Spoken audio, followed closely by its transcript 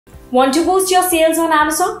Want to boost your sales on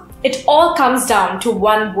Amazon? It all comes down to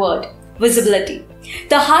one word: visibility.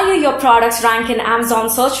 The higher your products rank in Amazon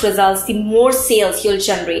search results, the more sales you'll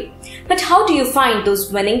generate. But how do you find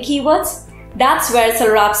those winning keywords? That's where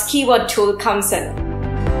SellerApp's keyword tool comes in.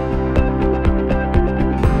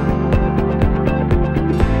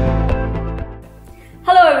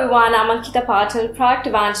 Hello everyone, I'm Ankita Patil, Product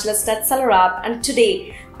Evangelist at SellerApp, and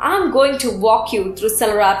today I'm going to walk you through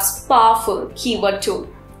SellerApp's powerful keyword tool.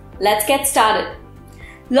 Let's get started.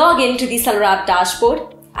 Log into the SellerApp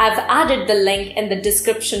dashboard. I've added the link in the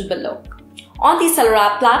description below. On the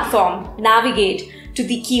SellerApp platform, navigate to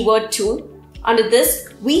the keyword tool. Under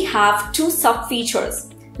this, we have two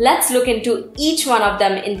sub-features. Let's look into each one of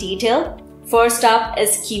them in detail. First up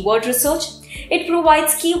is keyword research. It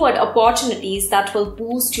provides keyword opportunities that will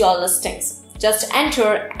boost your listings. Just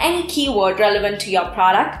enter any keyword relevant to your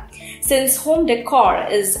product. Since home decor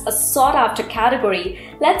is a sought-after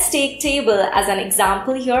category, let's take table as an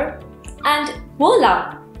example here. And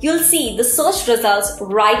voila! You'll see the search results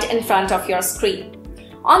right in front of your screen.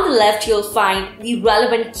 On the left, you'll find the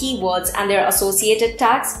relevant keywords and their associated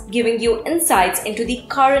tags, giving you insights into the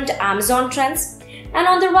current Amazon trends. And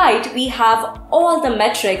on the right, we have all the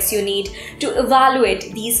metrics you need to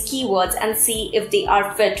evaluate these keywords and see if they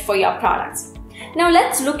are fit for your products. Now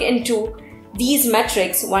let's look into these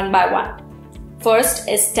metrics one by one. First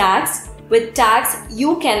is tags. With tags,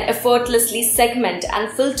 you can effortlessly segment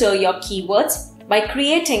and filter your keywords. By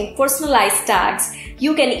creating personalized tags,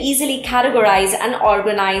 you can easily categorize and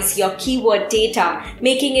organize your keyword data,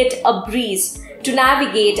 making it a breeze to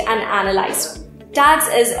navigate and analyze. Tags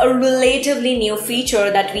is a relatively new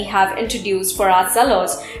feature that we have introduced for our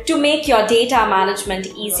sellers to make your data management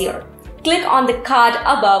easier. Click on the card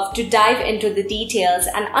above to dive into the details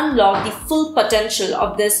and unlock the full potential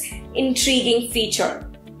of this intriguing feature.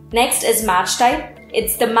 Next is match type.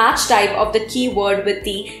 It's the match type of the keyword with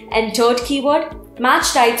the entered keyword.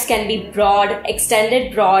 Match types can be broad,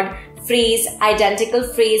 extended broad, phrase, identical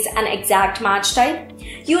phrase, and exact match type.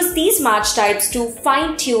 Use these match types to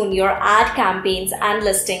fine-tune your ad campaigns and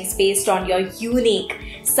listings based on your unique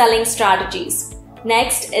selling strategies.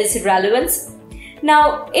 Next is relevance.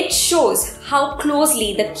 Now, it shows how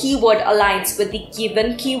closely the keyword aligns with the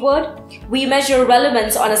given keyword. We measure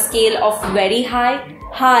relevance on a scale of very high,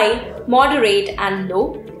 high, moderate, and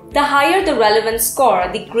low. The higher the relevance score,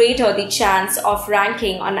 the greater the chance of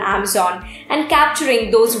ranking on Amazon and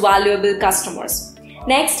capturing those valuable customers.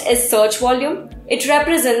 Next is search volume. It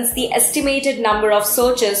represents the estimated number of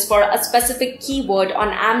searches for a specific keyword on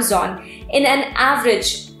Amazon in an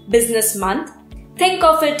average business month. Think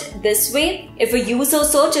of it this way: if a user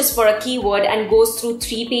searches for a keyword and goes through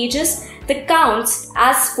 3 pages, that counts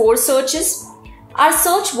as 4 searches. Our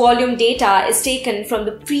search volume data is taken from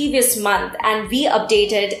the previous month and we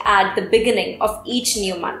update it at the beginning of each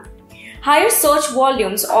new month. Higher search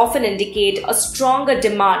volumes often indicate a stronger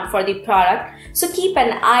demand for the product, so keep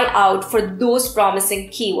an eye out for those promising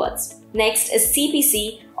keywords. Next is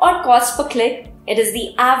CPC, or cost per click. It is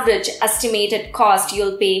the average estimated cost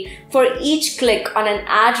you'll pay for each click on an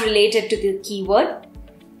ad related to the keyword.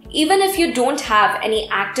 Even if you don't have any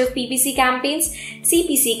active PPC campaigns,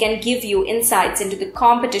 CPC can give you insights into the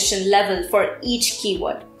competition level for each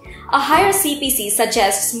keyword. A higher CPC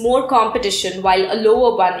suggests more competition, while a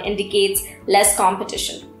lower one indicates less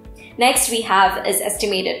competition. Next we have is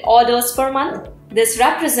estimated orders per month. This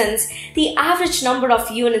represents the average number of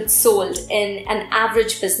units sold in an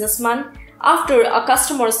average business month after a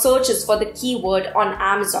customer searches for the keyword on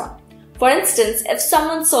Amazon. For instance, if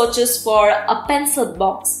someone searches for a pencil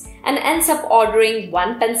box and ends up ordering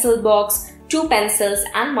 1 pencil box, 2 pencils,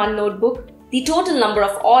 and 1 notebook, the total number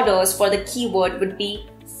of orders for the keyword would be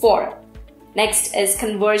 4. Next is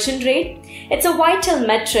conversion rate. It's a vital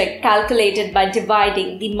metric calculated by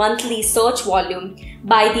dividing the monthly search volume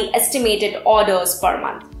by the estimated orders per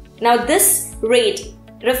month. Now, this rate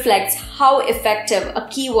reflects how effective a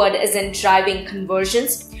keyword is in driving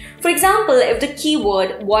conversions. For example, if the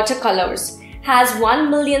keyword watercolors has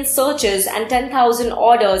 1 million searches and 10,000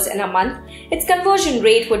 orders in a month, its conversion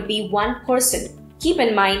rate would be 1%. Keep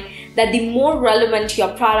in mind that the more relevant your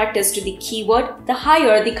product is to the keyword, the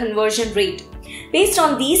higher the conversion rate. Based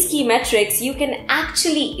on these key metrics, you can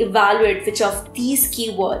actually evaluate which of these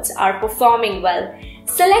keywords are performing well.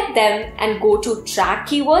 Select them and go to Track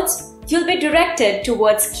Keywords. You'll be directed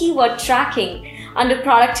towards Keyword Tracking under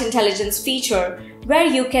Product Intelligence feature, where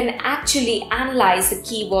you can actually analyze the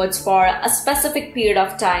keywords for a specific period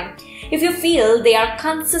of time. If you feel they are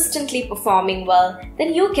consistently performing well,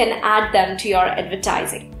 then you can add them to your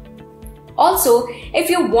advertising. Also, if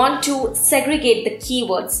you want to segregate the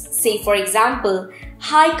keywords, say for example,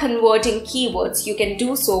 high converting keywords, you can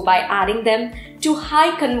do so by adding them to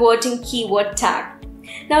high converting keyword tag.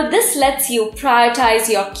 Now this lets you prioritize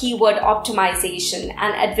your keyword optimization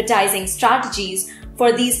and advertising strategies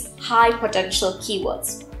for these high potential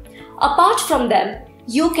keywords. Apart from them,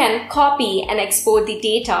 you can copy and export the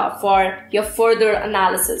data for your further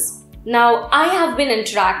analysis. Now, I have been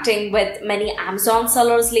interacting with many Amazon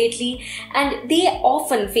sellers lately, and they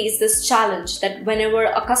often face this challenge that whenever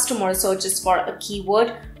a customer searches for a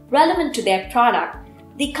keyword relevant to their product,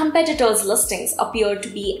 the competitors' listings appear to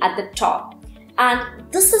be at the top.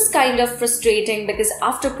 And this is kind of frustrating because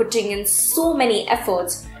after putting in so many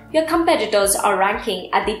efforts, your competitors are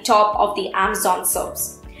ranking at the top of the Amazon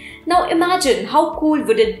SERPs. Now imagine how cool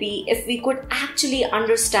would it be if we could actually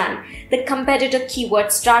understand the competitor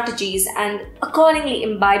keyword strategies and accordingly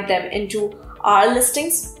imbibe them into our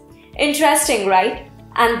listings? Interesting, right?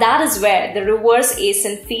 And that is where the reverse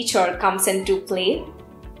ASIN feature comes into play.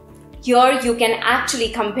 Here you can actually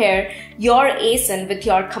compare your ASIN with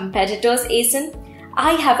your competitor's ASIN.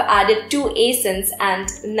 I have added 2 ASINs and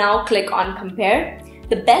now click on compare.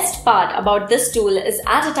 The best part about this tool is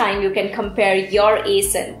at a time you can compare your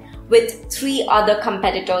ASIN with 3 other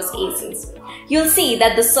competitors' ASINs. You'll see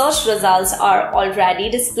that the search results are already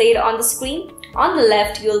displayed on the screen. On the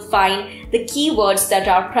left, you'll find the keywords that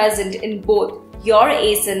are present in both your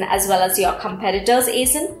ASIN as well as your competitor's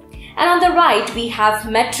ASIN. And on the right, we have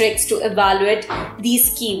metrics to evaluate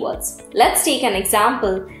these keywords. Let's take an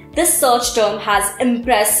example. This search term has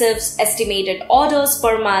impressive estimated orders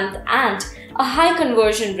per month and a high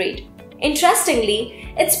conversion rate.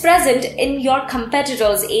 Interestingly, it's present in your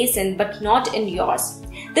competitor's ASIN but not in yours.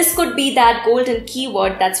 This could be that golden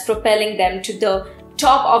keyword that's propelling them to the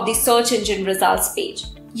top of the search engine results page.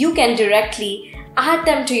 You can directly add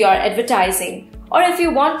them to your advertising, or if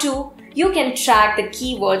you want to, you can track the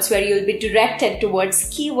keywords where you'll be directed towards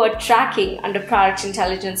keyword tracking under product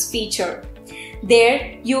intelligence feature.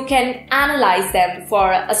 There, you can analyze them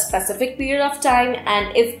for a specific period of time,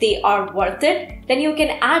 and if they are worth it, then you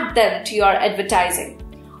can add them to your advertising.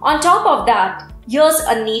 On top of that, here's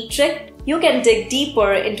a neat trick. You can dig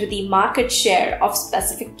deeper into the market share of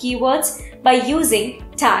specific keywords by using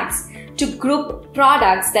tags to group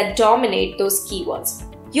products that dominate those keywords.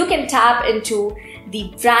 You can tap into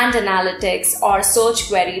the brand analytics or search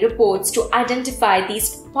query reports to identify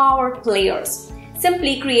these power players.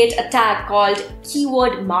 Simply create a tag called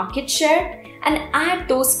keyword market share and add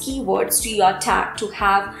those keywords to your tag to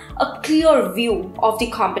have a clear view of the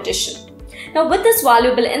competition. Now with this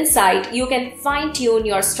valuable insight, you can fine-tune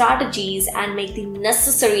your strategies and make the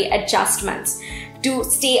necessary adjustments to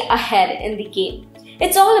stay ahead in the game.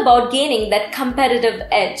 It's all about gaining that competitive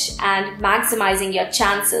edge and maximizing your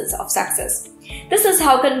chances of success. This is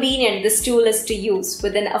how convenient this tool is to use.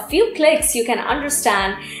 Within a few clicks, you can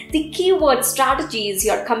understand the keyword strategies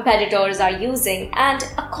your competitors are using and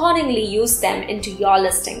accordingly use them into your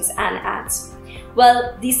listings and ads.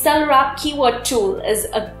 Well, the SellerApp keyword tool is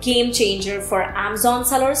a game changer for Amazon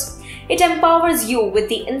sellers. It empowers you with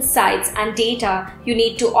the insights and data you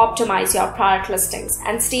need to optimize your product listings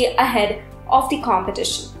and stay ahead of the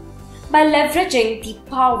competition. By leveraging the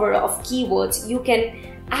power of keywords, you can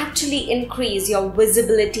actually increase your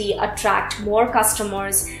visibility, attract more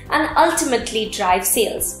customers, and ultimately drive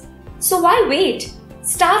sales. So why wait?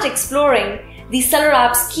 Start exploring the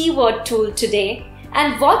SellerApp's keyword tool today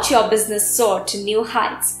and watch your business soar to new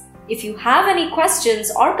heights. If you have any questions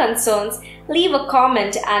or concerns, leave a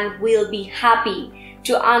comment and we'll be happy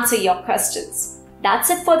to answer your questions. That's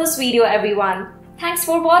it for this video, everyone. Thanks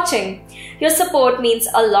for watching. Your support means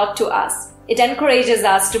a lot to us. It encourages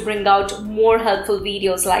us to bring out more helpful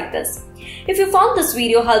videos like this. If you found this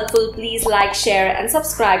video helpful, please like, share, and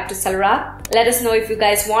subscribe to SellerApp. Let us know if you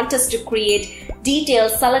guys want us to create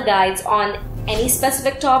detailed seller guides on any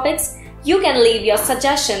specific topics. You can leave your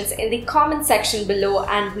suggestions in the comment section below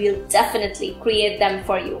and we'll definitely create them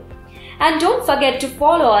for you. And don't forget to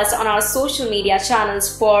follow us on our social media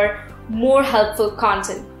channels for more helpful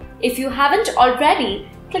content. If you haven't already,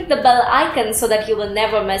 click the bell icon so that you will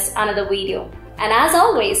never miss another video. And as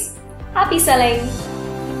always, happy selling!